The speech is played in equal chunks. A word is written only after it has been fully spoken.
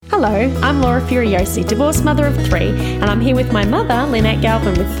Hello, I'm Laura Furiosi, divorced mother of 3, and I'm here with my mother, Lynette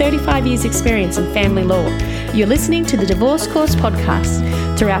Galvin, with 35 years' experience in family law. You're listening to the Divorce Course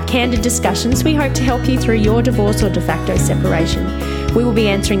podcast. Through our candid discussions, we hope to help you through your divorce or de facto separation. We will be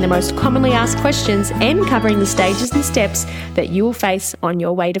answering the most commonly asked questions and covering the stages and steps that you will face on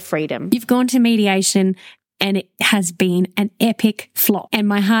your way to freedom. You've gone to mediation and it has been an epic flop. And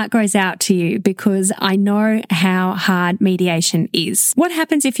my heart goes out to you because I know how hard mediation is. What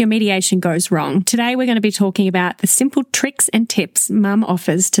happens if your mediation goes wrong? Today, we're going to be talking about the simple tricks and tips Mum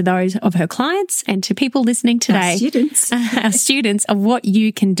offers to those of her clients and to people listening today. Our students of what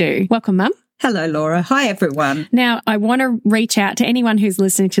you can do. Welcome, Mum. Hello, Laura. Hi, everyone. Now, I want to reach out to anyone who's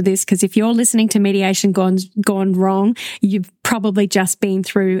listening to this, because if you're listening to mediation gone wrong, you've probably just been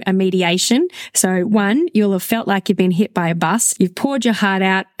through a mediation. So one, you'll have felt like you've been hit by a bus. You've poured your heart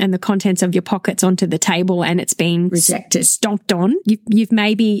out and the contents of your pockets onto the table and it's been rejected, stomped on. You've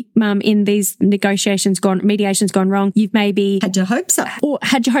maybe, Mum, in these mediation's gone wrong. You've maybe had your hopes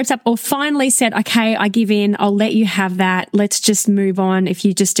up or finally said, okay, I give in. I'll let you have that. Let's just move on if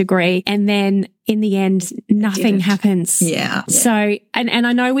you just agree. And then in the end, nothing happens. Yeah. So, and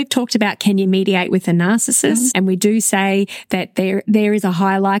I know we've talked about, can you mediate with a narcissist? Mm-hmm. And we do say that there is a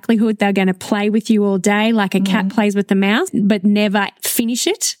high likelihood they're going to play with you all day like a cat plays with the mouse, but never finish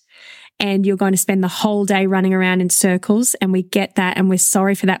it. And you're going to spend the whole day running around in circles. And we get that. And we're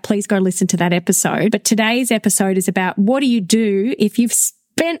sorry for that. Please go listen to that episode. But today's episode is about, what do you do if you've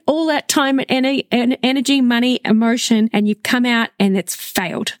spent all that time and energy, money, emotion, and you've come out and it's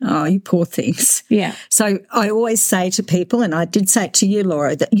failed? Oh, you poor things. Yeah. So I always say to people, and I did say it to you,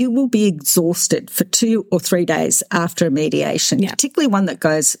 Laura, that you will be exhausted for 2 or 3 days after a mediation, particularly one that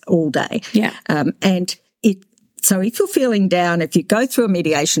goes all day. Yeah. So if you're feeling down, if you go through a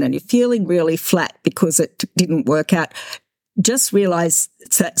mediation and you're feeling really flat because it didn't work out, just realize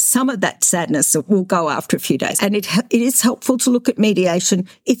that some of that sadness will go after a few days. And it is helpful to look at mediation,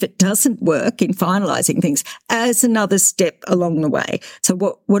 if it doesn't work in finalising things, as another step along the way. So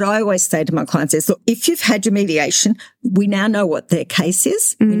what I always say to my clients is, look, if you've had your mediation, we now know what their case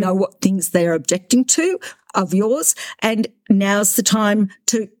is. We know what things they're objecting to of yours. And now's the time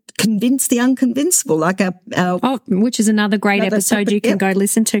to convince the unconvincible, like which is another great episode you can go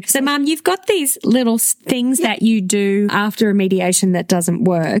listen to. So, Mum, you've got these little things that you do after a mediation that doesn't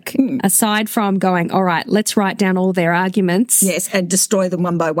work, aside from going, all right, let's write down all their arguments. Yes, and destroy them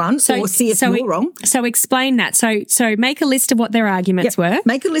one by one, or see if you're wrong. So explain that. So make a list of what their arguments were.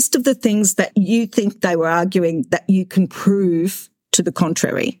 Make a list of the things that you think they were arguing that you can prove to the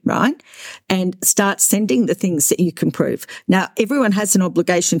contrary, right? And start sending the things that you can prove. Now, everyone has an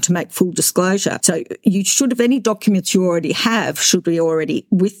obligation to make full disclosure. So you should have, any documents you already have should be already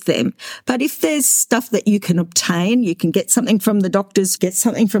with them. But if there's stuff that you can obtain, you can get something from the doctors, get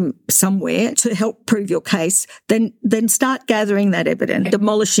something from somewhere to help prove your case, then start gathering that evidence,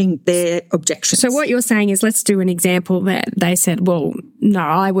 demolishing their objections. So what you're saying is, let's do an example that they said, well, no,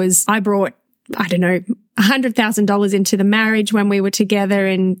 I brought, I don't know, $100,000 into the marriage when we were together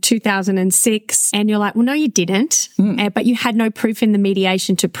in 2006. And you're like, well, no, you didn't. But you had no proof in the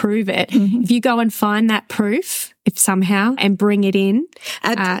mediation to prove it. If you go and find that proof, if somehow, and bring it in,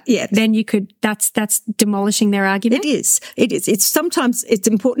 then you could, that's demolishing their argument. It is. Sometimes it's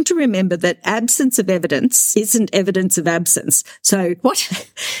important to remember that absence of evidence isn't evidence of absence. So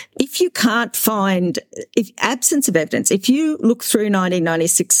if you can't find, absence of evidence, if you look through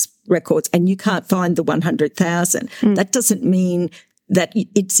 1996 records and you can't find the 100,000, that doesn't mean that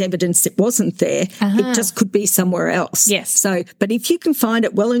it's evidence it wasn't there. It just could be somewhere else. Yes. So, but if you can find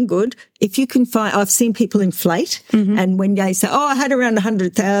it, well and good. If you can find, I've seen people inflate, and when they say, oh, I had around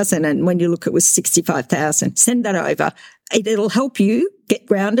 100,000, and when you look, it was 65,000, send that over. It'll help you get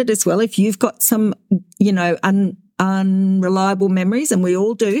grounded as well. If you've got some, unreliable memories, and we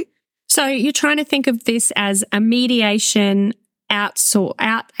all do. So you're trying to think of this as a mediation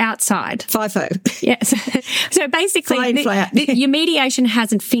outside. FIFO. Yes. So basically, your mediation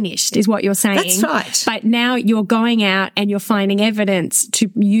hasn't finished, is what you're saying. That's right. But now you're going out and you're finding evidence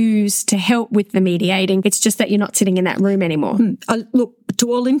to use to help with the mediating. It's just that you're not sitting in that room anymore. Look,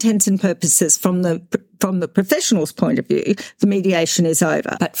 to all intents and purposes, from the professional's point of view, the mediation is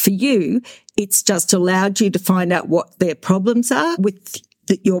over. But for you, it's just allowed you to find out what their problems are with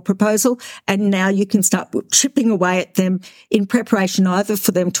your proposal, and now you can start chipping away at them in preparation either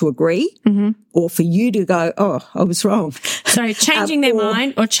for them to agree or for you to go, oh, I was wrong. So changing their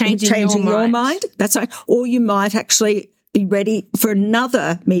mind or changing your mind. That's right. Or you might actually be ready for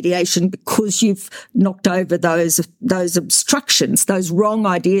another mediation because you've knocked over those obstructions, those wrong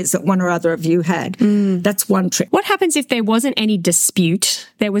ideas that one or other of you had. That's one trick. What happens if there wasn't any dispute?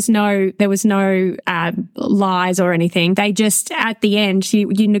 There was no lies or anything. They just, at the end,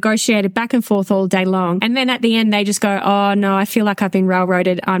 you negotiated back and forth all day long, and then at the end they just go, "Oh no, I feel like I've been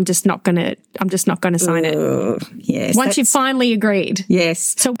railroaded. I'm just not gonna sign it." Yes. Once you finally agreed.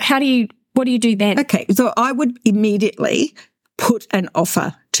 Yes. So what do you do then? Okay, so I would immediately put an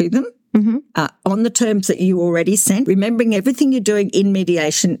offer to them on the terms that you already sent. Remembering everything you're doing in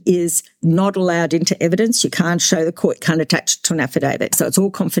mediation is not allowed into evidence. You can't show the court, can't attach it to an affidavit. So it's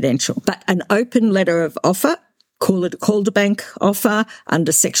all confidential. But an open letter of offer, call it a call-to-bank offer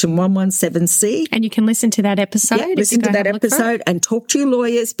under Section 117C. And you can listen to that episode. Yeah, listen to that episode and talk to your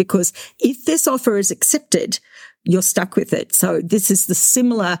lawyers, because if this offer is accepted, you're stuck with it. So this is the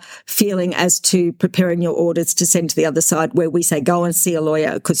similar feeling as to preparing your orders to send to the other side, where we say, go and see a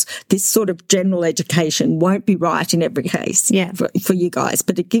lawyer, because this sort of general education won't be right in every case for you guys,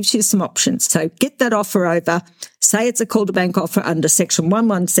 but it gives you some options. So get that offer over. Say it's a call-to-bank offer under Section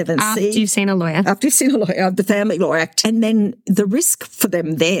 117C. After you've seen a lawyer. After you've seen a lawyer of the Family Law Act. And then the risk for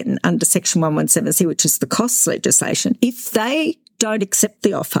them then under Section 117C, which is the costs legislation, if they don't accept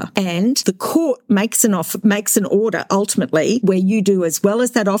the offer and the court makes an order ultimately where you do as well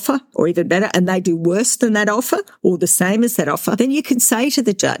as that offer or even better, and they do worse than that offer or the same as that offer, then you can say to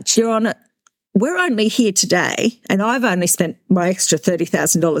the judge, Your Honour, we're only here today and I've only spent my extra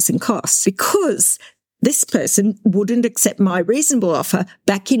 $30,000 in costs because this person wouldn't accept my reasonable offer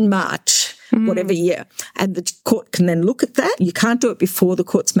back in March, whatever year. And the court can then look at that. You can't do it before the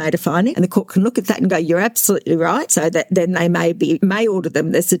court's made a finding, and the court can look at that and go, you're absolutely right. So that then they may order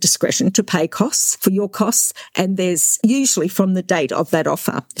them, there's a discretion to pay costs for your costs, and there's usually from the date of that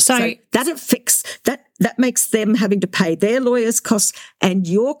offer. So that makes them having to pay their lawyer's costs and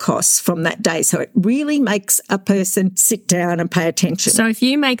your costs from that day. So it really makes a person sit down and pay attention. So if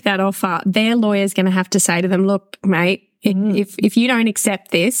you make that offer, their lawyer's going to have to say to them, look, mate, if you don't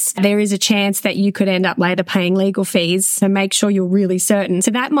accept this, there is a chance that you could end up later paying legal fees. So make sure you're really certain. So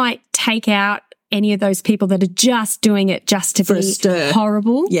that might take out any of those people that are just doing it just to be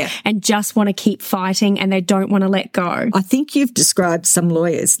horrible and just want to keep fighting and they don't want to let go. I think you've described some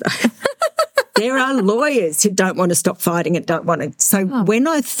lawyers, though. There are lawyers who don't want to stop fighting and don't want to. So when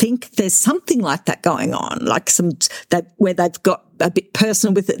I think there's something like that going on, like where they've got a bit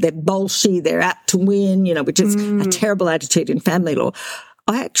personal with it, they're bolshy, they're out to win, which is a terrible attitude in family law,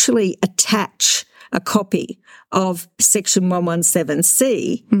 I actually attach a copy of Section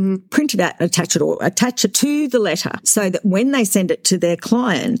 117C, print it out and attach it to the letter, so that when they send it to their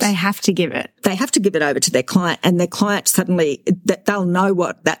client, they have to give it. They have to give it over to their client, and their client suddenly, that they'll know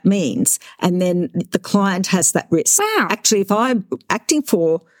what that means. And then the client has that risk. Wow. Actually, if I'm acting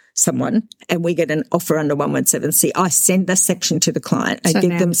for someone and we get an offer under 117C, I send the section to the client and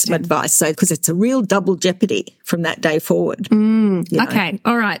give them some advice. So, because it's a real double jeopardy from that day forward. Okay.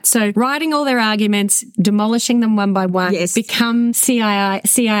 All right. So writing all their arguments, demolishing them one by one, become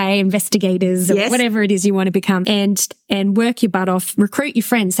CIA investigators or whatever it is you want to become, and work your butt off, recruit your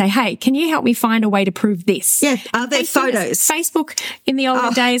friends, say, hey, can you help me find a way to prove this? Yeah. Are there photos? Facebook in the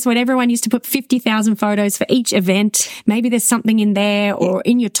older days when everyone used to put 50,000 photos for each event, maybe there's something in there or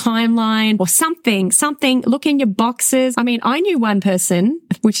in your timeline or something, look in your boxes. I mean, I knew one person,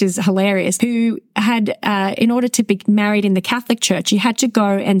 which is hilarious, who had, in order to be married in the Catholic Church, you had to go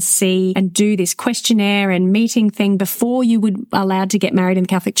and see and do this questionnaire and meeting thing before you were allowed to get married in the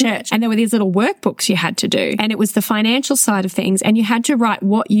Catholic Church. And there were these little workbooks you had to do. And it was the financial side of things. And you had to write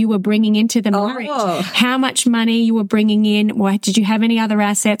what you were bringing into the marriage, how much money you were bringing in, did you have any other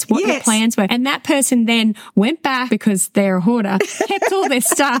assets, what your plans were. And that person then went back, because they're a hoarder, kept all their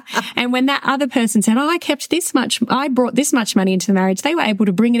stuff. And when that other person said, I brought this much money into the marriage, they were able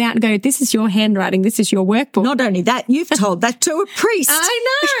to bring it out and go, this is your handwriting, this is your workbook. Not only that, you've told that to a priest. I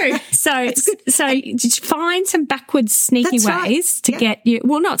know. So just find some backwards sneaky ways to get you,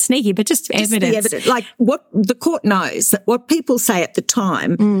 well, not sneaky, but just evidence. The evidence. Like what the court knows, that what people say at the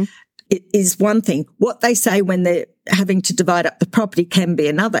time is one thing. What they say when they're having to divide up the property can be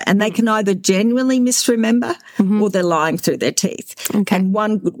another. And they can either genuinely misremember or they're lying through their teeth. Okay. And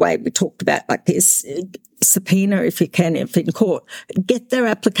one good way we talked about like this, subpoena if in court, get their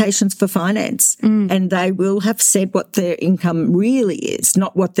applications for finance and they will have said what their income really is,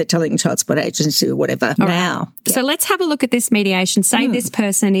 not what they're telling child support agency or whatever now. Right. Yeah. So let's have a look at this mediation. Say this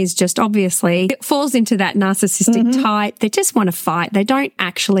person is just obviously, it falls into that narcissistic type. They just want to fight. They don't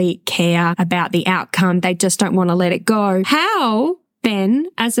actually care about the outcome. They just don't want to let it go. How then,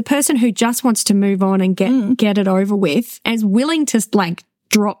 as the person who just wants to move on and get it over with, as willing to like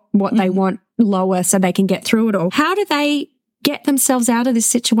drop what they want lower so they can get through it all, how do they get themselves out of this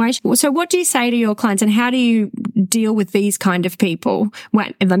situation? So what do you say to your clients, and how do you deal with these kind of people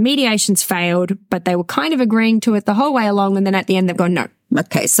when the mediation's failed, but they were kind of agreeing to it the whole way along, and then at the end they've gone, no?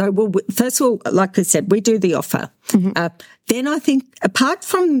 Okay, so first of all, like I said, we do the offer. Then I think, apart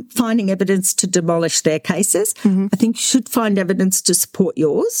from finding evidence to demolish their cases, I think you should find evidence to support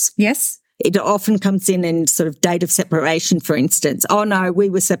yours. Yes. It often comes in sort of date of separation, for instance. Oh, no, we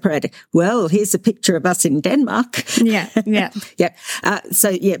were separated. Well, here's a picture of us in Denmark. Yeah.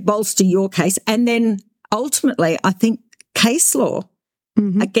 So, bolster your case. And then ultimately, I think case law.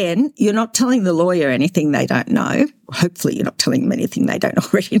 Again, you're not telling the lawyer anything they don't know. Hopefully you're not telling them anything they don't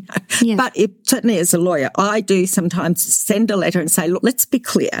already know. Yeah. But certainly as a lawyer, I do sometimes send a letter and say, look, let's be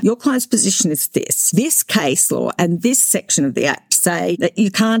clear. Your client's position is this. This case law and this section of the Act say that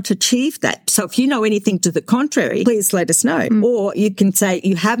you can't achieve that. So if you know anything to the contrary, please let us know. Or you can say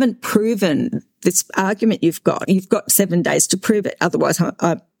you haven't proven this argument you've got. You've got 7 days to prove it. Otherwise,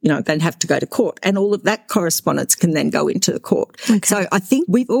 I'm going to have to go to court. And all of that correspondence can then go into the court. Okay. So I think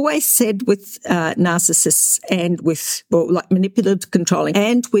we've always said with narcissists and with, like manipulative controlling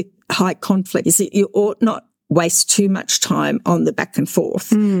and with high conflict is that you ought not waste too much time on the back and forth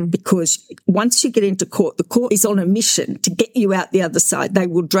because once you get into court, the court is on a mission to get you out the other side. They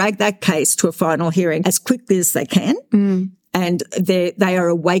will drag that case to a final hearing as quickly as they can. And they are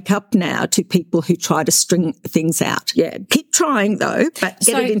a wake up now to people who try to string things out. Yeah. Keep trying though, but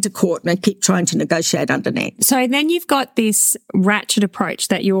get it into court and keep trying to negotiate underneath. So then you've got this ratchet approach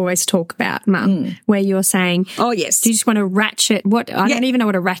that you always talk about, Mum, where you're saying, oh yes, do you just want to ratchet I don't even know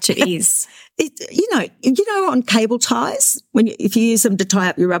what a ratchet is. You know, on cable ties, if you use them to tie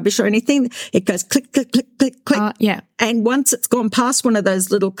up your rubbish or anything, it goes click, click, click, click, click. And once it's gone past one of those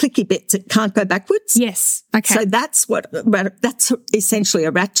little clicky bits, it can't go backwards. Yes. Okay. So that's essentially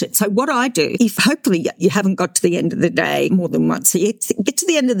a ratchet. So what I do, if hopefully you haven't got to the end of the day more than once, so you get to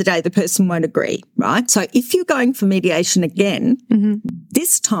the end of the day, the person won't agree, right? So if you're going for mediation again,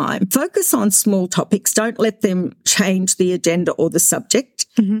 this time focus on small topics. Don't let them change the agenda or the subject.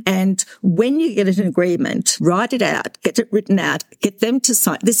 And when you get an agreement, write it out, get it written out, get them to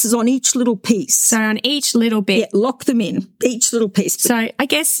sign. This is on each little piece. So on each little bit. Yeah, lock them in, each little piece. So I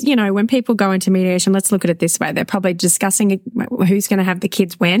guess, when people go into mediation, let's look at it this way. They're probably discussing who's going to have the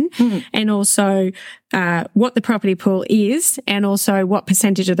kids when, and also what the property pool is, and also what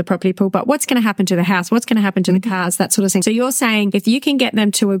percentage of the property pool, but what's going to happen to the house, what's going to happen to the cars, that sort of thing. So you're saying if you can get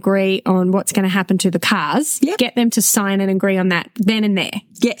them to agree on what's going to happen to the cars, get them to sign and agree on that then and there.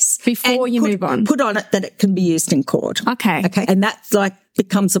 Yes. Before you move on. Put on it that it can be used in court. Okay. And that's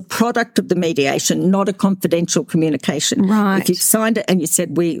becomes a product of the mediation, not a confidential communication. Right. If you've signed it and you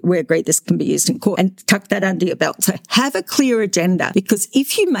said, we agree this can be used in court, and tuck that under your belt. So have a clear agenda, because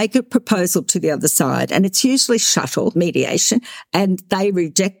if you make a proposal to the other side, and it's usually shuttle mediation, and they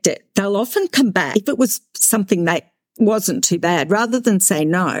reject it, they'll often come back. If it was something that wasn't too bad, rather than say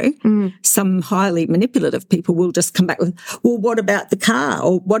no, some highly manipulative people will just come back with, well, what about the car,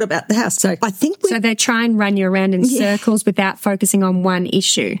 or what about the house? So I think so they try and run you around in circles without focusing on one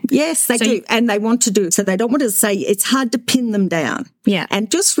issue. Yes, they do. And they want to do. So they don't want to say, it's hard to pin them down. Yeah.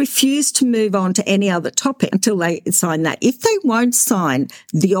 And just refuse to move on to any other topic until they sign that. If they won't sign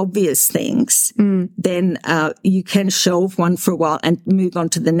the obvious things, then you can shelve one for a while and move on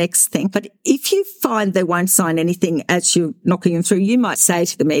to the next thing. But if you find they won't sign anything as you're knocking them through, you might say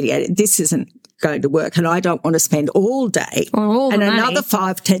to the mediator, this isn't going to work, and I don't want to spend all day and another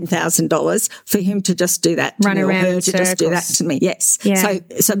 $5,000-$10,000 for him to just do that to Run me, around or her in to just do that to me. Yes. Yeah.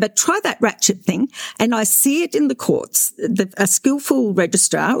 So, but try that ratchet thing, and I see it in the courts. A skillful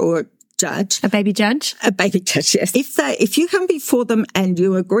registrar or judge. A baby judge? A baby judge, yes. If you come before them and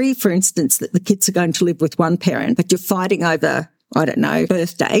you agree, for instance, that the kids are going to live with one parent, but you're fighting over, I don't know,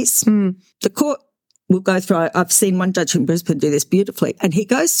 birthdays, the court will go through. I've seen one judge in Brisbane do this beautifully, and he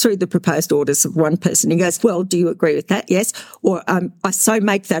goes through the proposed orders of one person. He goes, well, do you agree with that? Yes. Or I so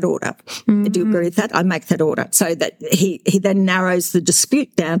make that order. Do you agree with that? I make that order. So that he then narrows the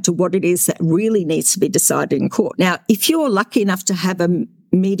dispute down to what it is that really needs to be decided in court. Now, if you're lucky enough to have a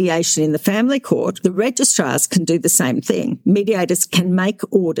mediation in the family court, the registrars can do the same thing. Mediators can make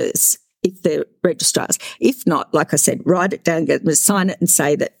orders if they're registrars. If not, like I said, write it down, get them to sign it and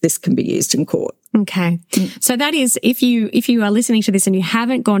say that this can be used in court. Okay. So that is, if you are listening to this and you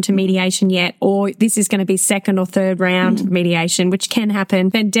haven't gone to mediation yet, or this is going to be second or third round of mediation, which can happen,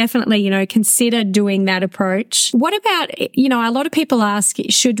 then definitely, consider doing that approach. What about, a lot of people ask,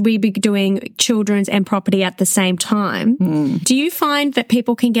 should we be doing children's and property at the same time? Do you find that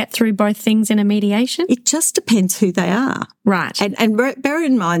people can get through both things in a mediation? It just depends who they are. Right. And bear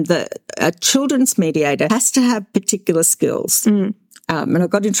in mind that a children's mediator has to have particular skills. And I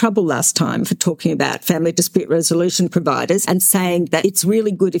got in trouble last time for talking about family dispute resolution providers and saying that it's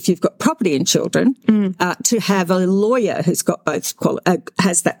really good if you've got property and children to have a lawyer who's got both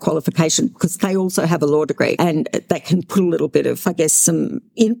has that qualification, because they also have a law degree and they can put a little bit of, I guess, some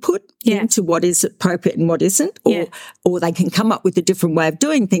input into what is appropriate and what isn't, or they can come up with a different way of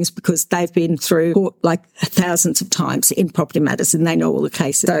doing things because they've been through court like thousands of times in property matters and they know all the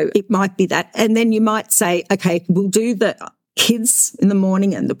cases. So it might be that. And then you might say, okay, we'll do the kids in the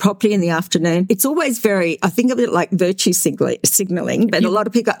morning and the property in the afternoon. It's always I think of it like virtue signaling, but a lot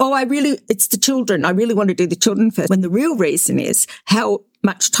of people go, it's the children. I really want to do the children first. When the real reason is how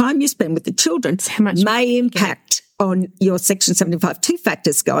much time you spend with the children may impact on your Section 75 2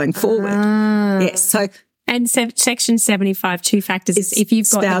 factors going forward. Yes. So, and Section 75 2 factors is if you've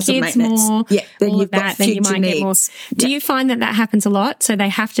got the kids more, then you've got then you might get more. Do you find that happens a lot? So they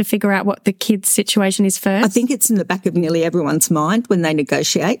have to figure out what the kids' situation is first? I think it's in the back of nearly everyone's mind when they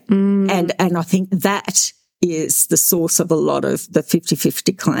negotiate. And I think that is the source of a lot of the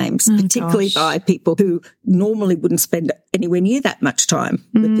 50-50 claims, particularly by people who normally wouldn't spend anywhere near that much time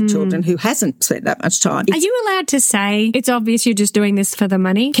with the children, who hasn't spent that much time. Are you allowed to say it's obvious you're just doing this for the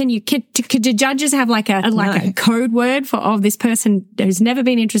money? Could the judges have a code word for, this person who's never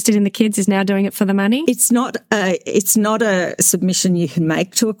been interested in the kids is now doing it for the money? It's not a submission you can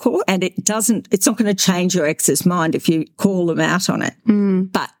make to a court, and it's not going to change your ex's mind if you call them out on it.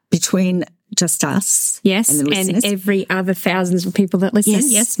 But between just us. Yes, and every other thousands of people that listen.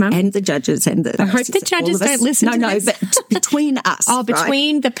 Yes, Mum. And the judges and the... I hope the judges don't listen to this. But between us.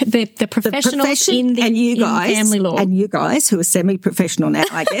 Between the professionals in family law. And you guys who are semi-professional now,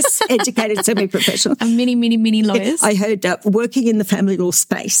 I guess, educated semi-professional. Mini lawyers. I heard working in the family law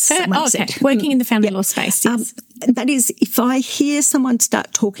space. Working in the family law space, yes. That is, if I hear someone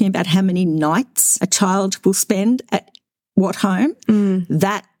start talking about how many nights a child will spend at what home,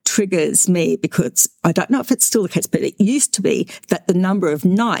 that triggers me, because I don't know if it's still the case, but it used to be that the number of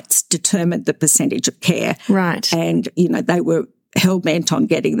nights determined the percentage of care. Right. And, they were hell-bent on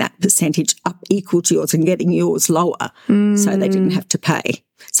getting that percentage up equal to yours and getting yours lower so they didn't have to pay.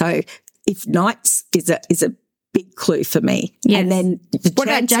 So if nights is a big clue for me. Yes. And then what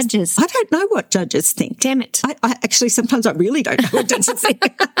about judges? I don't know what judges think. Damn it. I actually, sometimes I really don't know what judges think.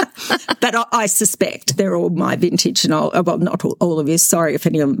 But I suspect they're all my vintage and not all of you. Sorry if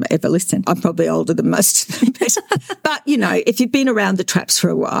any of them ever listen. I'm probably older than most of them. But, if you've been around the traps for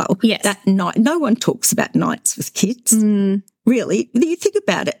a while, that night, no one talks about nights with kids. Really, when you think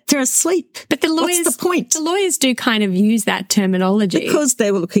about it, they're asleep. But the lawyers, what's the point? The lawyers do kind of use that terminology. Because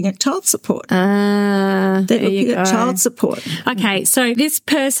they were looking at child support. They're looking at child support. Okay, so this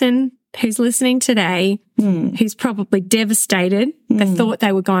person who's listening today, who's probably devastated, they thought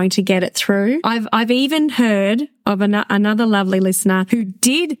they were going to get it through. I've even heard of another lovely listener who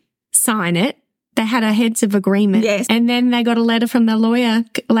did sign it. They had a heads of agreement. Yes. And then they got a letter from the lawyer,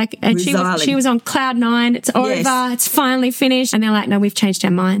 and she was on cloud 9. It's over. Yes. It's finally finished. And they're like, no, we've changed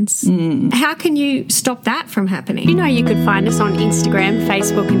our minds. How can you stop that from happening? You could find us on Instagram,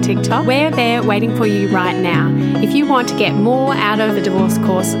 Facebook and TikTok. We're there waiting for you right now. If you want to get more out of the Divorce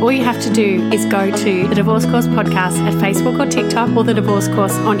Course, all you have to do is go to the Divorce Course podcast at Facebook or TikTok, or the Divorce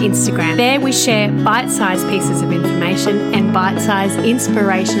Course on Instagram. There we share bite-sized pieces of information and bite-sized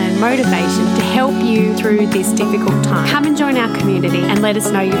inspiration and motivation to help you through this difficult time. Come and join our community and let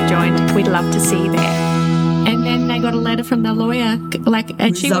us know you've joined. We'd love to see you there. And then they got a letter from the lawyer,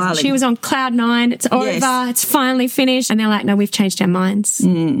 she was on cloud 9. It's over. Yes. It's finally finished. And they're like, no, we've changed our minds.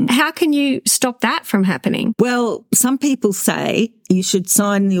 How can you stop that from happening? Well, some people say you should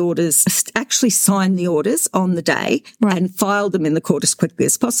sign the orders on the day and file them in the court as quickly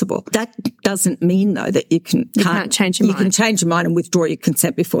as possible. That doesn't mean, though, that you can't change your mind. You can change your mind and withdraw your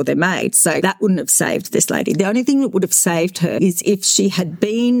consent before they're made. So that wouldn't have saved this lady. The only thing that would have saved her is if she had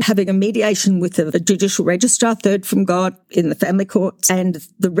been having a mediation with a judicial registrar, third from God, in the family courts, and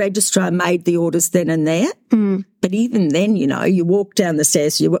the registrar made the orders then and there. But even then, you walk down the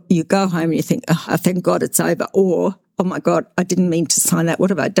stairs, you go home and you think, oh, thank God it's over, or oh my God, I didn't mean to sign that. What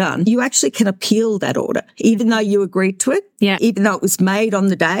have I done? You actually can appeal that order, even though you agreed to it. Yeah. Even though it was made on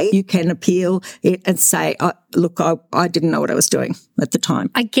the day, you can appeal it and say, look, I didn't know what I was doing at the time.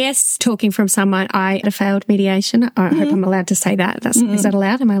 I guess talking from someone, I had a failed mediation. I hope I'm allowed to say that. Is that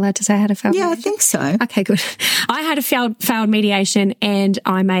allowed? Am I allowed to say I had a failed mediation? I think so. Okay, good. I had a failed mediation, and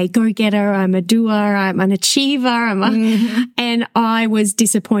I'm a go-getter, I'm a doer, I'm an achiever, and I was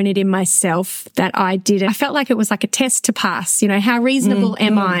disappointed in myself that I didn't. I felt like it was like a test to pass. How reasonable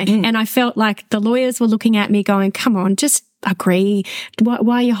am I? And I felt like the lawyers were looking at me going, come on, just agree.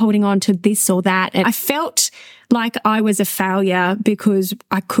 Why are you holding on to this or that? And I felt like I was a failure because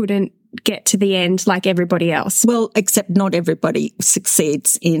I couldn't get to the end like everybody else. Well, except not everybody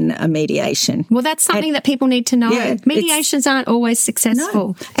succeeds in a mediation. Well, that's something that people need to know. Yeah, mediations aren't always successful.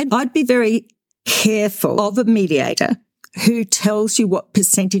 No. And I'd be very careful of a mediator who tells you what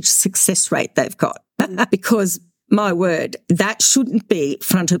percentage success rate they've got, because my word, that shouldn't be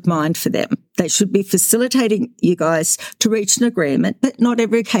front of mind for them. They should be facilitating you guys to reach an agreement, but not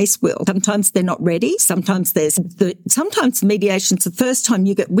every case will. Sometimes they're not ready. Sometimes sometimes mediation's the first time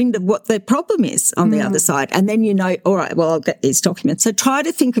you get wind of what the problem is on the other side. And then all right, well, I'll get these documents. So try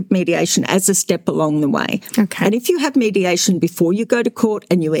to think of mediation as a step along the way. Okay. And if you have mediation before you go to court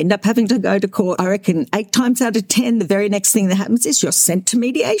and you end up having to go to court, I reckon 8 times out of 10, the very next thing that happens is you're sent to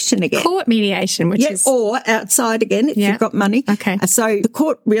mediation again. Court mediation, which is... or outside again if you've got money. Okay. So the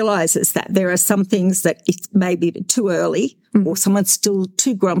court realises that there are some things that it's maybe too early or someone's still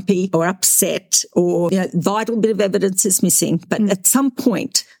too grumpy or upset or vital bit of evidence is missing. But at some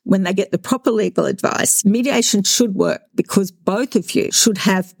point when they get the proper legal advice, mediation should work because both of you should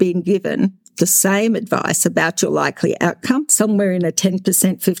have been given the same advice about your likely outcome, somewhere in a 10%,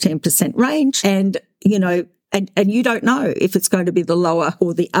 15% range. And, and you don't know if it's going to be the lower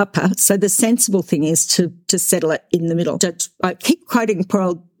or the upper. So the sensible thing is to settle it in the middle. I keep quoting poor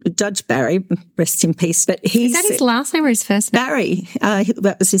old Judge Barry, rest in peace. But is that his last name or his first name? Barry.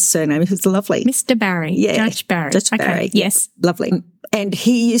 That was his surname. He was lovely. Mr. Barry. Yeah. Judge Barry. Judge Barry. Yes. Lovely. And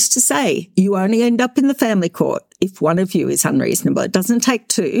he used to say, you only end up in the family court if one of you is unreasonable. It doesn't take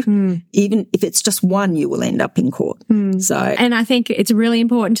two. Even if it's just one, you will end up in court. And I think it's really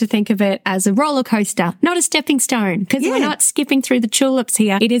important to think of it as a roller coaster, not a stepping stone, because we're not skipping through the tulips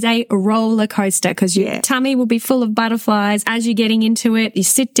here. It is a roller coaster because your tummy will be full of butterflies. As you're getting into it, you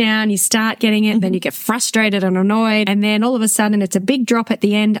sit down, you start getting it, then you get frustrated and annoyed. And then all of a sudden it's a big drop at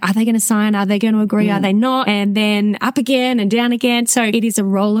the end. Are they going to sign? Are they going to agree? Are they not? And then up again and down again. So it is a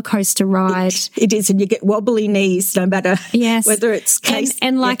roller coaster ride. It is. And you get wobbly knees no matter whether it's case.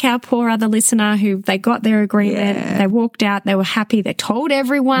 And like our poor other listener who they got their agreement, they walked out, they were happy, they told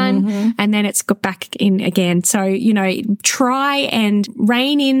everyone, and then it's got back in again. So, try and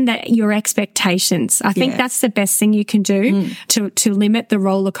rein in your expectations. I think that's the best thing you can do to limit the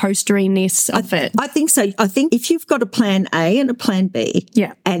roller coasteriness of it. I think so. I think if you've got a plan A and a plan B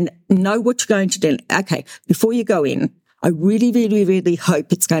and know what you're going to do, okay, before you go in, I really, really, really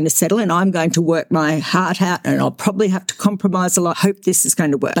hope it's going to settle and I'm going to work my heart out and I'll probably have to compromise a lot. I hope this is going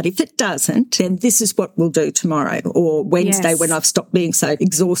to work. But if it doesn't, then this is what we'll do tomorrow or Wednesday when I've stopped being so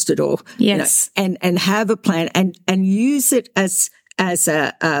exhausted or, and have a plan and use it as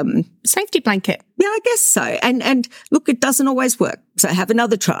a safety blanket. Yeah, I guess so. And look, it doesn't always work. So have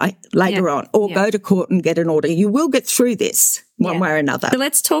another try later on or go to court and get an order. You will get through this one way or another. So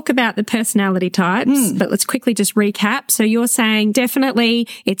let's talk about the personality types, but let's quickly just recap. So you're saying definitely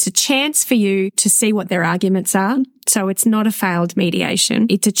it's a chance for you to see what their arguments are. So it's not a failed mediation.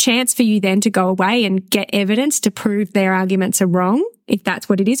 It's a chance for you then to go away and get evidence to prove their arguments are wrong, if that's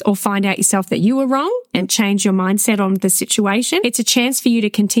what it is, or find out yourself that you were wrong and change your mindset on the situation. It's a chance for you to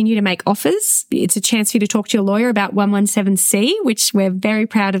continue to make offers. It's a chance for you to talk to your lawyer about 117C, which we're very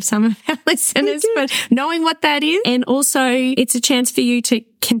proud of some of our listeners for knowing what that is. And also it's a chance for you to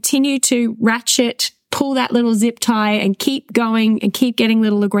continue to ratchet, pull that little zip tie and keep going and keep getting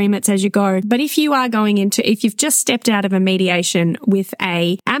little agreements as you go. But if you've just stepped out of a mediation with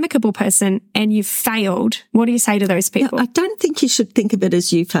a amicable person and you've failed, what do you say to those people? I don't think you should think of it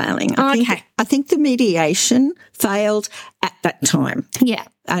as you failing. I think the mediation failed at that time. Yeah.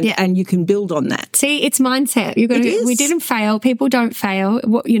 And you can build on that. See, it's mindset. We didn't fail. People don't fail.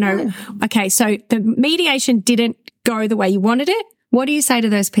 Okay. So the mediation didn't go the way you wanted it. What do you say to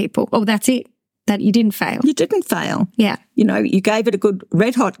those people? Oh, that's it. That you didn't fail. You didn't fail. Yeah. You gave it a good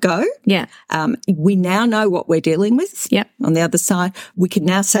red hot go. Yeah. We now know what we're dealing with. Yep. On the other side, we can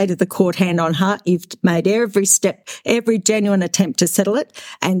now say to the court, hand on heart, you've made every step, every genuine attempt to settle it.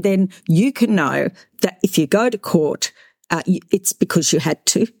 And then you can know that if you go to court, it's because you had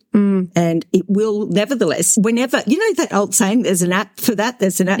to. And it will nevertheless, whenever, you know that old saying, there's an app for that,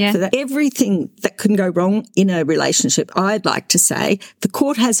 there's an app for that. Everything that can go wrong in a relationship, I'd like to say, the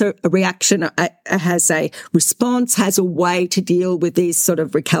court has a reaction, has a response, has a way to deal with these sort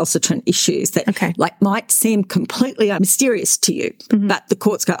of recalcitrant issues that might seem completely mysterious to you. But the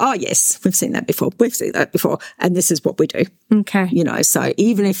courts go, oh yes, we've seen that before. We've seen that before. And this is what we do. Okay. You know, so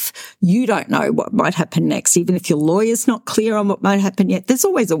even if you don't know what might happen next, even if your lawyer's not clear on what might happen yet, there's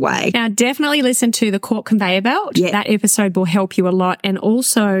always a way. Now, definitely listen to the court conveyor belt. Yeah. That episode will help you a lot. And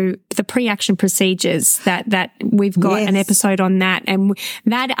also the pre-action procedures that we've got an episode on that. And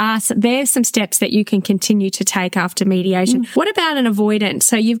there's some steps that you can continue to take after mediation. What about an avoidant?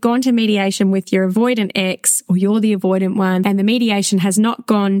 So you've gone to mediation with your avoidant ex, or you're the avoidant one, and the mediation has not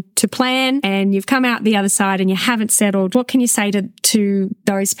gone to plan, and you've come out the other side and you haven't settled. What can you say to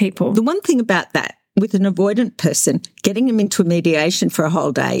those people? The one thing about that, with an avoidant person, getting them into a mediation for a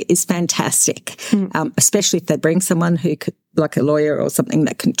whole day is fantastic, especially if they bring someone who could, like a lawyer or something,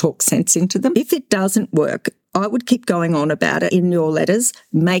 that can talk sense into them. If it doesn't work, I would keep going on about it in your letters,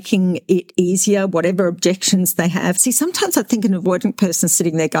 making it easier, whatever objections they have. See, sometimes I think an avoidant person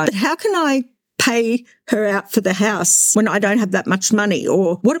sitting there going, how can I pay her out for the house when I don't have that much money?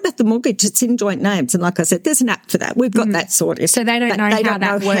 Or what about the mortgage? It's in joint names. And like I said, there's an app for that. We've got that sorted. So they don't know how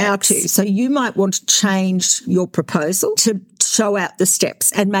that works. So you might want to change your proposal to show out the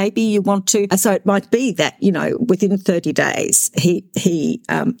steps. And maybe you want to, so it might be that, you know, within 30 days, he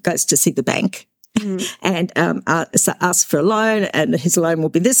goes to see the bank and ask for a loan, and his loan will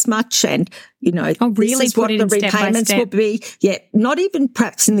be this much, and you know, really this is what the repayments will be. Yeah, not even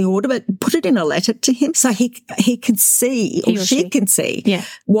perhaps in the order, but put it in a letter to him so he can see, or she can see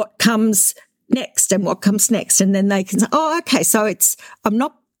what comes next and what comes next, and then they can say, oh, okay, so I'm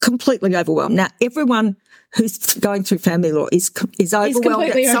not completely overwhelmed. Now, everyone who's going through family law is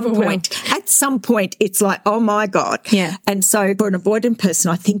overwhelmed at some point. At some point, it's like, oh my God. Yeah. And so for an avoidant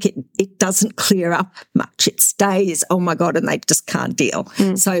person, I think it doesn't clear up much. It stays, oh my God, and they just can't deal.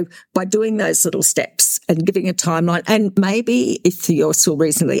 So by doing those little steps and giving a timeline, and maybe if you're still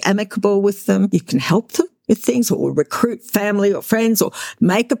reasonably amicable with them, you can help them with things, or recruit family or friends, or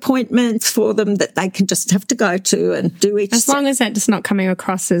make appointments for them that they can just have to go to and do each As long as that's not coming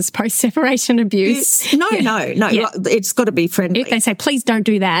across as post-separation abuse. No. It's got to be friendly. If they say, please don't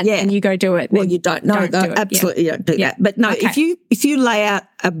do that, and you go do it. Well, you don't know. Absolutely don't do that. But no, if you lay out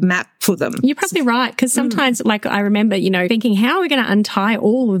a map for them. You're probably right, because sometimes, like I remember, you know, thinking, how are we going to untie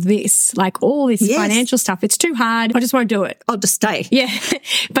all of this, like all this financial stuff? It's too hard. I just won't do it. I'll just stay. Yeah.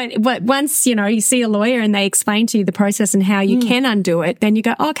 But once, you know, you see a lawyer and they explain to you the process and how you can undo it, then you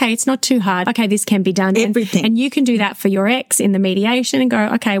go, okay, it's not too hard. Okay, this can be done. Everything. And you can do that for your ex in the mediation and go,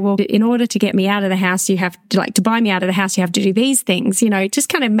 okay, well, in order to get me out of the house, you have to, like, to buy me out of the house, you have to do these things, you know, just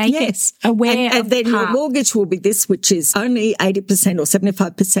kind of make it aware and then your mortgage will be this, which is only 80% or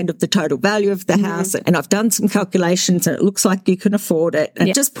 75% of the total value of the house. And I've done some calculations and it looks like you can afford it.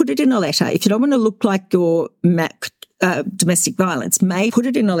 And just put it in a letter. If you don't want to look like your domestic violence, put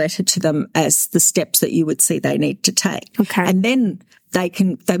it in a letter to them as the steps that you would see they need to take. Okay. And then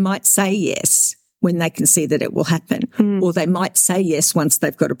they might say yes when they can see that it will happen, or they might say yes once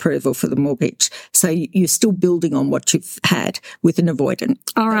they've got approval for the mortgage. So you're still building on what you've had with an avoidant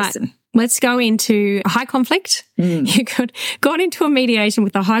person. Right. Let's go into high conflict. You got into a mediation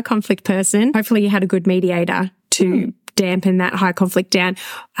with a high conflict person. Hopefully you had a good mediator to dampen that high conflict down.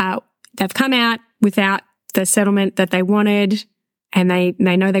 They've come out without the settlement that they wanted, and they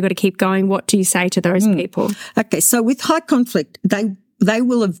know they've got to keep going. What do you say to those people? Okay, so with high conflict, they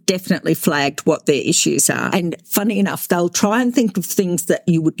will have definitely flagged what their issues are. And funny enough, they'll try and think of things that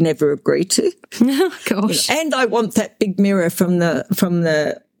you would never agree to. Oh, gosh. And I want that big mirror from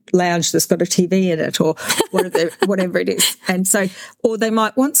the lounge that's got a TV in it, or whatever it is. And so, or they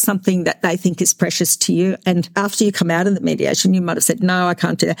might want something that they think is precious to you. And after you come out of the mediation, you might have said, no, I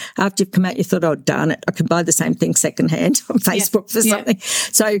can't do that. After you've come out, you thought, oh, darn it, I can buy the same thing secondhand on Facebook for something.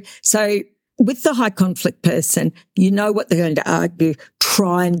 So with the high conflict person, you know what they're going to argue.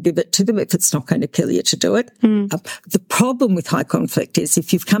 Try and give it to them if it's not going to kill you to do it. The problem with high conflict is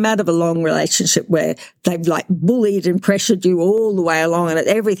if you've come out of a long relationship where they've like bullied and pressured you all the way along and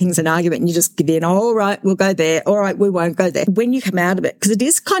everything's an argument and you just give in, all right, we'll go there. All right, we won't go there. When you come out of it, because it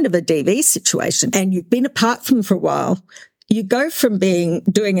is kind of a DV situation and you've been apart from them for a while, you go from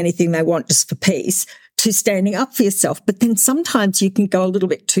doing anything they want just for peace to standing up for yourself. But then sometimes you can go a little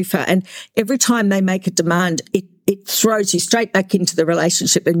bit too far. And every time they make a demand, it throws you straight back into the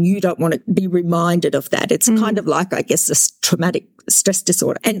relationship and you don't want to be reminded of that. It's kind of like, I guess, a traumatic stress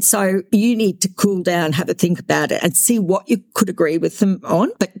disorder. And so you need to cool down, have a think about it and see what you could agree with them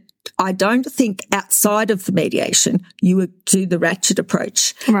on, but I don't think outside of the mediation you would do the ratchet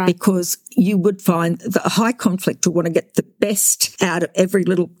approach, right, because you would find that a high conflict will want to get the best out of every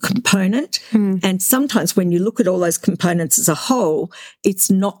little component. And sometimes when you look at all those components as a whole,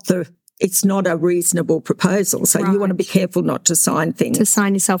 it's not a reasonable proposal. So you want to be careful not to sign things. To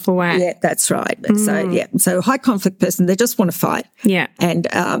sign yourself away. Yeah, that's right. So a high conflict person, they just want to fight. Yeah. And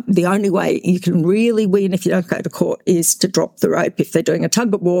the only way you can really win if you don't go to court is to drop the rope. If they're doing a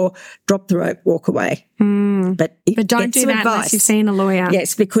tug of war, drop the rope, walk away. But don't do that unless you've seen a lawyer.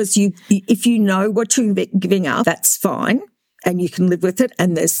 Yes, because if you know what you're giving up, that's fine and you can live with it.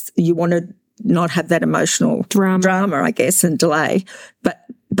 And you want to not have that emotional drama, I guess, and delay. But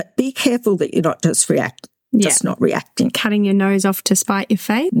be careful that you're not just not reacting. Cutting your nose off to spite your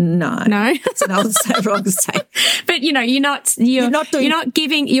fate? No. It's an old saying. But you're not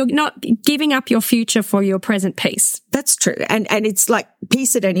giving up your future for your present peace. That's true. And it's like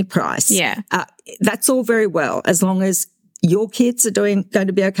peace at any price. Yeah. That's all very well as long as your kids are going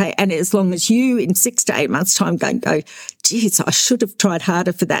to be okay. And as long as you in 6 to 8 months time go, geez, I should have tried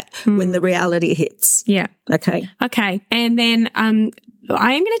harder for that when the reality hits. Yeah. Okay. And then,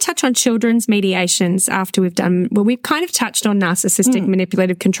 I am going to touch on children's mediations after we've kind of touched on narcissistic,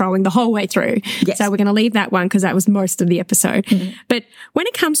 manipulative, controlling the whole way through. Yes. So we're going to leave that one because that was most of the episode. But when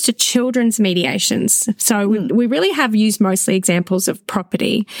it comes to children's mediations, so we really have used mostly examples of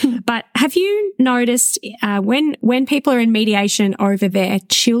property. But have you noticed when people are in mediation over their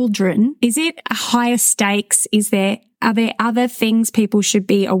children, is it a higher stakes? Are there other things people should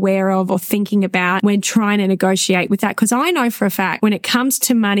be aware of or thinking about when trying to negotiate with that? Because I know for a fact when it comes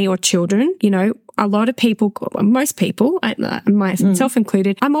to money or children, a lot of people, most people, myself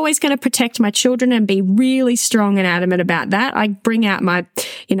included, I'm always going to protect my children and be really strong and adamant about that. I bring out my,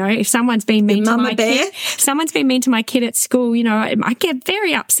 if someone's been mean to my kid at school, I get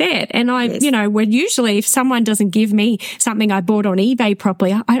very upset. And when usually if someone doesn't give me something I bought on eBay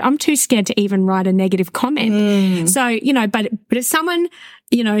properly, I'm too scared to even write a negative comment. So, but if someone,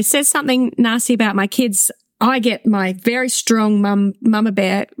 says something nasty about my kids, I get my very strong mama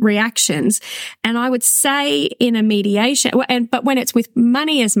bear reactions. And I would say in a mediation, but when it's with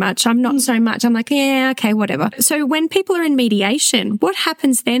money as much, I'm not so much. I'm like, yeah, okay, whatever. So when people are in mediation, what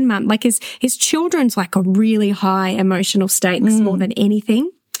happens then, Mum? Like is children's like a really high emotional stakes more than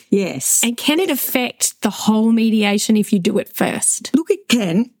anything? Yes. And can it affect the whole mediation if you do it first? Look, it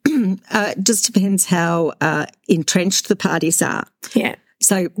can. It just depends how entrenched the parties are. Yeah.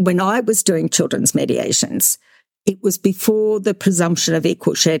 So when I was doing children's mediations, it was before the presumption of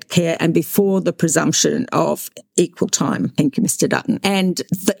equal shared care and before the presumption of equal time. Thank you, Mr. Dutton. And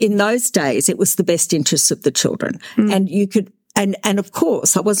in those days, it was the best interests of the children. And you could, and of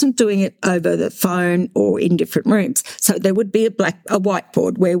course, I wasn't doing it over the phone or in different rooms. So there would be a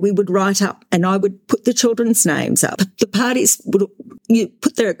whiteboard where we would write up and I would put the children's names up. The parties would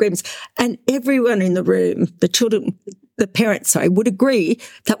put their agreements and everyone in the room, the parents, would agree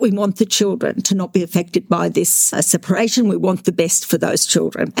that we want the children to not be affected by this separation. We want the best for those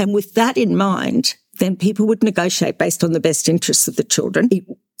children. And with that in mind, then people would negotiate based on the best interests of the children. In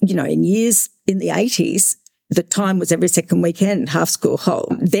the 80s, the time was every second weekend, half school whole.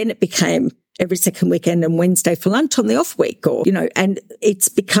 Then it became every second weekend and Wednesday for lunch on the off week and it's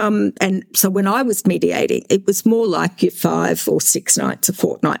become, and so when I was mediating, it was more like your 5 or 6 nights a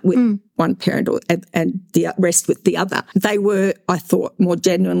fortnight with one parent and the rest with the other. They were, I thought, more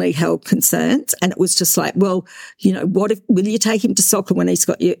genuinely held concerns. And it was just like, well, what if, will you take him to soccer when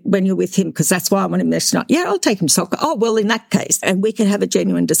you're with him? Because that's why I want him there tonight. Yeah, I'll take him to soccer. Oh, well, in that case, and we can have a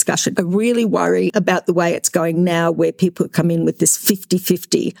genuine discussion. I really worry about the way it's going now where people come in with this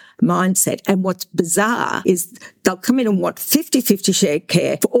 50-50 mindset. And what's bizarre is they'll come in and want 50-50 shared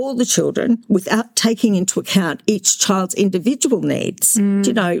care for all the children without taking into account each child's individual needs.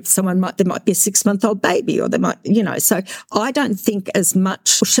 There might be a 6-month-old baby or they might, so I don't think as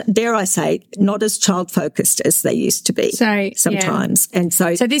much, dare I say, not as child-focused as they used to be sometimes. Yeah. And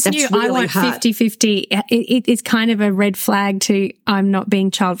so this new really I want 50-50, it is kind of a red flag to I'm not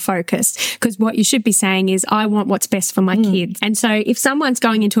being child-focused because what you should be saying is I want what's best for my kids. And so if someone's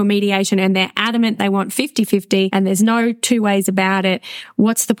going into a mediation and they're adamant they want 50-50 and there's no two ways about it,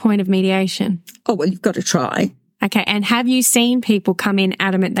 what's the point of mediation? Oh, well, you've got to try. Okay. And have you seen people come in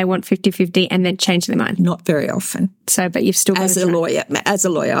adamant they want 50-50 and then change their mind? Not very often. So, but you've still got As a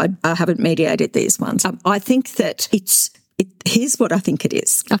lawyer, I haven't mediated these ones. I think that Here's what I think it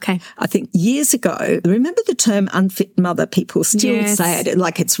is. Okay. I think years ago, remember the term unfit mother? People still say it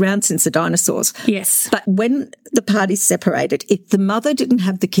like it's around since the dinosaurs. Yes. But when the parties separated, if the mother didn't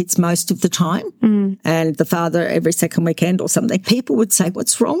have the kids most of the time and the father every second weekend or something, people would say,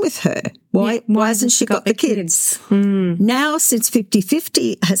 what's wrong with her? Why hasn't she got the kids? Now, since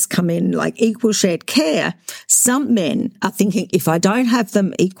 50-50 has come in, like equal shared care, some men are thinking, if I don't have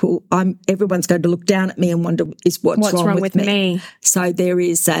them equal, everyone's going to look down at me and wonder, what's wrong with me? So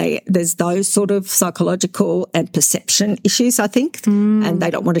there's those sort of psychological and perception issues, I think, and they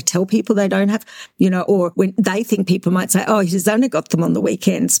don't want to tell people they don't have, or when they think people might say, oh, he's only got them on the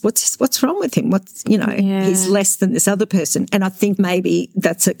weekends. What's wrong with him? He's less than this other person. And I think maybe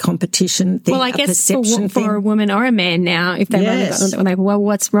that's a competition thing. Well, I guess for a woman or a man now, if they've only got them, they go, well,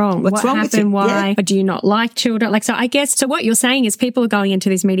 what's wrong? What happened? Why? Or do you not like children? So what you're saying is people are going into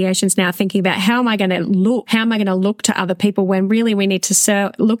these mediations now thinking about how am I going to look to other people when really we need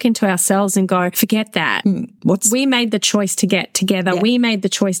to look into ourselves and go, forget that. We made the choice to get together. We made the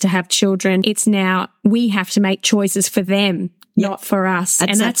choice to have children. It's now we have to make choices for them, not for us.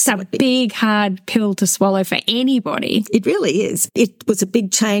 That's a big, hard pill to swallow for anybody. It really is. It was a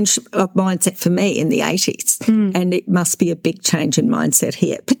big change of mindset for me in the 80s, and it must be a big change in mindset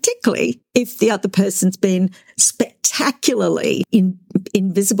here, particularly if the other person's been spectacularly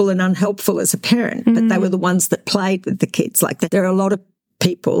invisible and unhelpful as a parent, but they were the ones that played with the kids like that. There are a lot of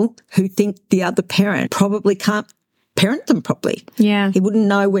people who think the other parent probably can't parent them properly. Yeah. He wouldn't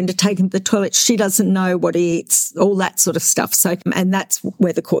know when to take him to the toilet. She doesn't know what he eats, all that sort of stuff. So, and that's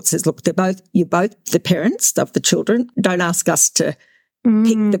where the court says, look, you're both the parents of the children. Don't ask us to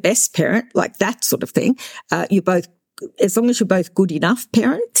pick the best parent, like that sort of thing. You're both, as long as you're both good enough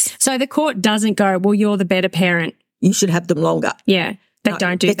parents. So the court doesn't go, well, you're the better parent. You should have them longer. Yeah. They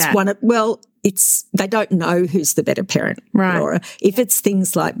don't do that. They don't know who's the better parent, right? Laura. If it's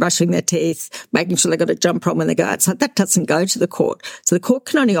things like brushing their teeth, making sure they've got a jumper on when they go outside, that doesn't go to the court. So the court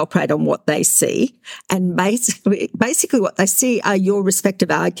can only operate on what they see. And basically what they see are your respective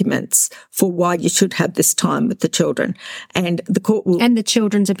arguments for why you should have this time with the children. And the court will... And the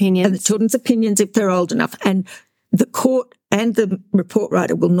children's opinions. And the children's opinions if they're old enough. And the court and the report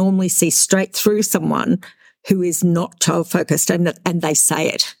writer will normally see straight through someone who is not child-focused, and they say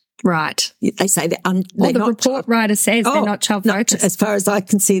it. Right. They say they're the report writer says they're not child-focused. As far as I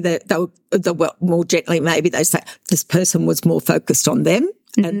can see, they'll more gently maybe they say this person was more focused on them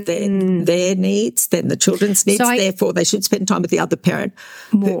and their needs than the children's needs. Therefore, they should spend time with the other parent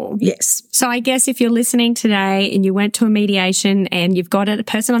more. Yes. So I guess if you're listening today and you went to a mediation and you've got a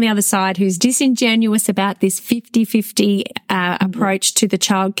person on the other side who's disingenuous about this 50-50 approach to the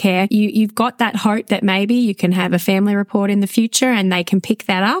childcare, you've got that hope that maybe you can have a family report in the future and they can pick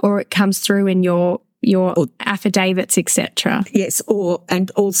that up, or it comes through in your affidavits, etc. Yes, and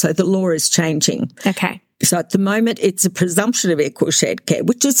also the law is changing. Okay. So at the moment, it's a presumption of equal shared care,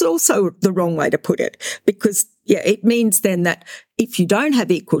 which is also the wrong way to put it, because, it means then that if you don't have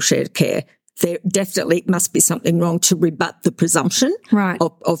equal shared care, there definitely must be something wrong to rebut the presumption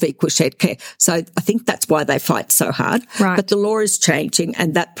of equal shared care. So I think that's why they fight so hard. Right. But the law is changing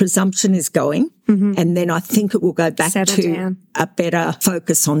and that presumption is going. And then I think it will go back to a better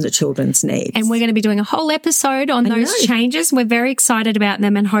focus on the children's needs. And we're going to be doing a whole episode on those changes. We're very excited about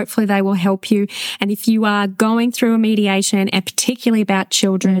them and hopefully they will help you. And if you are going through a mediation, and particularly about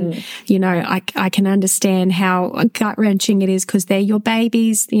children, I can understand how gut-wrenching it is because they're your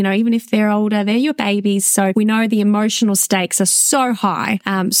babies. Even if they're older, they're your babies. So we know the emotional stakes are so high.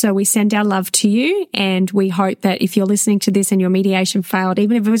 So we send our love to you, and we hope that if you're listening to this and your mediation failed,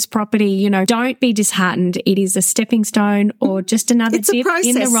 even if it was property, don't be disheartened. It is a stepping stone or just another dip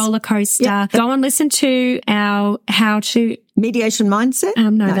in the roller coaster. Yeah. Go and listen to our how to mediation mindset.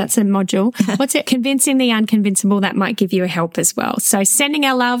 No, that's a module. What's it? Convincing the unconvincible. That might give you a help as well. So sending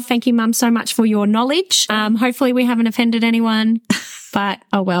our love. Thank you, Mum, so much for your knowledge. Hopefully we haven't offended anyone. But,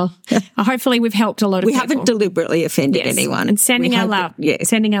 oh well, hopefully we've helped a lot of people. We haven't deliberately offended anyone. And sending our love.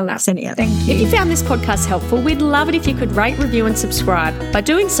 Sending our love. Sending our love. Thank you. If you found this podcast helpful, we'd love it if you could rate, review and subscribe. By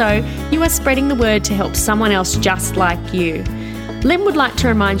doing so, you are spreading the word to help someone else just like you. Lynn would like to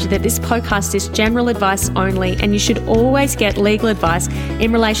remind you that this podcast is general advice only, and you should always get legal advice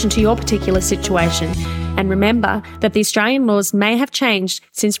in relation to your particular situation. And remember that the Australian laws may have changed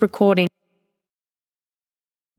since recording.